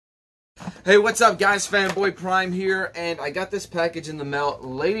Hey, what's up, guys? FanboyPrime here, and I got this package in the mail.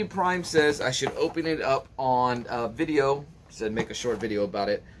 Lady Prime says I should open it up on video. Said make a short video about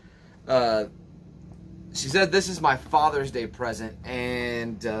it. She said this is my Father's Day present,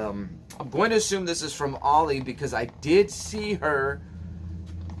 and I'm going to assume this is from Ollie because I did see her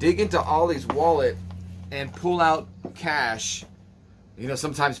dig into Ollie's wallet and pull out cash. You know,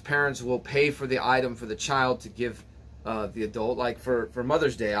 sometimes parents will pay for the item for the child to give the adult. Like for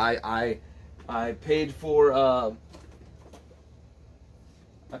Mother's Day, I paid for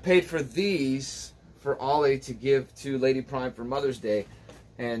these for Ollie to give to Lady Prime for Mother's Day,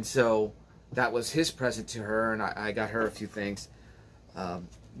 and so that was his present to her, and I got her a few things.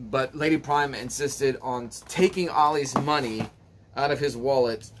 But Lady Prime insisted on taking Ollie's money out of his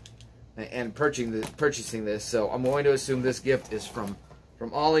wallet and purchasing this. So I'm going to assume this gift is from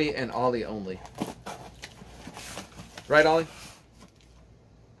Ollie and Ollie only. Right, Ollie?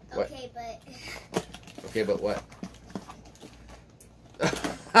 What? Okay, but... Okay, but what?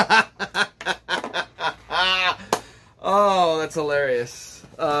 Oh, that's hilarious.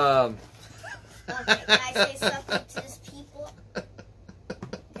 Okay, can I say something to these people?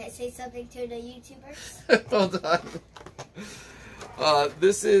 Can I say something to the YouTubers? Hold on.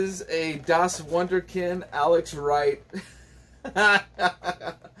 This is a Das Wunderkind Alex Wright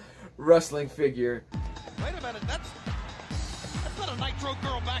wrestling figure. Wait a minute, that's not a Nitro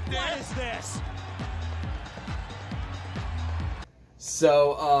girl back there. What is this?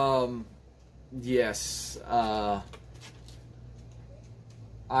 So, yes,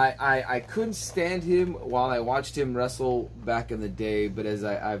 I couldn't stand him while I watched him wrestle back in the day, but as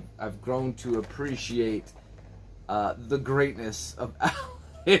I've grown to appreciate the greatness of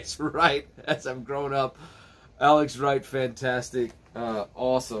Alex Wright as I've grown up. Alex Wright, fantastic,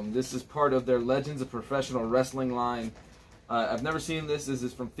 awesome. This is part of their Legends of Professional Wrestling line. I've never seen this. This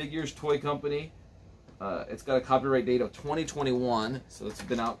is from Figures Toy Company. It's got a copyright date of 2021, so it's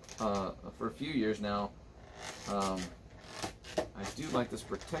been out for a few years now. I do like this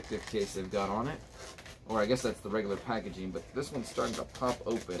protective case they've got on it. Or I guess that's the regular packaging, but this one's starting to pop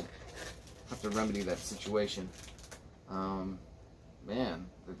open. Have to remedy that situation. Man,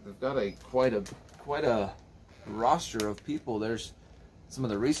 they've got quite a roster of people. There's some of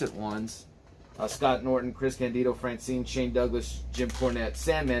the recent ones. Scott Norton, Chris Candido, Francine, Shane Douglas, Jim Cornette,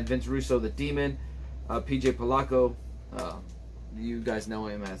 Sandman, Vince Russo, The Demon, PJ Polacco. You guys know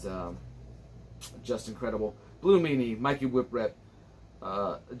him as Just Incredible. Blue Meanie, Mikey Whiprep,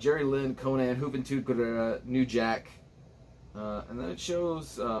 Jerry Lynn, Conan, Juventud Guerrera, New Jack. And then it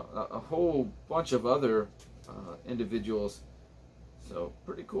shows a whole bunch of other individuals. So,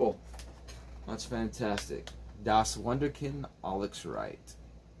 pretty cool. That's fantastic. Das Wunderkind, Alex Wright.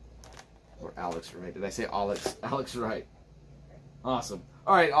 Or Alex Wright. Did I say Alex? Alex Wright. Awesome.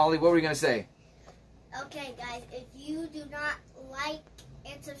 Alright, Ollie, what were you going to say? Okay, guys, if you do not like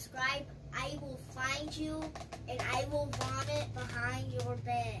and subscribe, I will find you and I will vomit behind your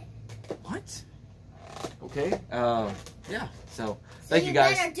bed. What? Okay. Yeah. So thank you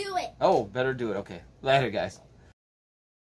guys. Better do it. Oh, better do it. Okay. Later, guys.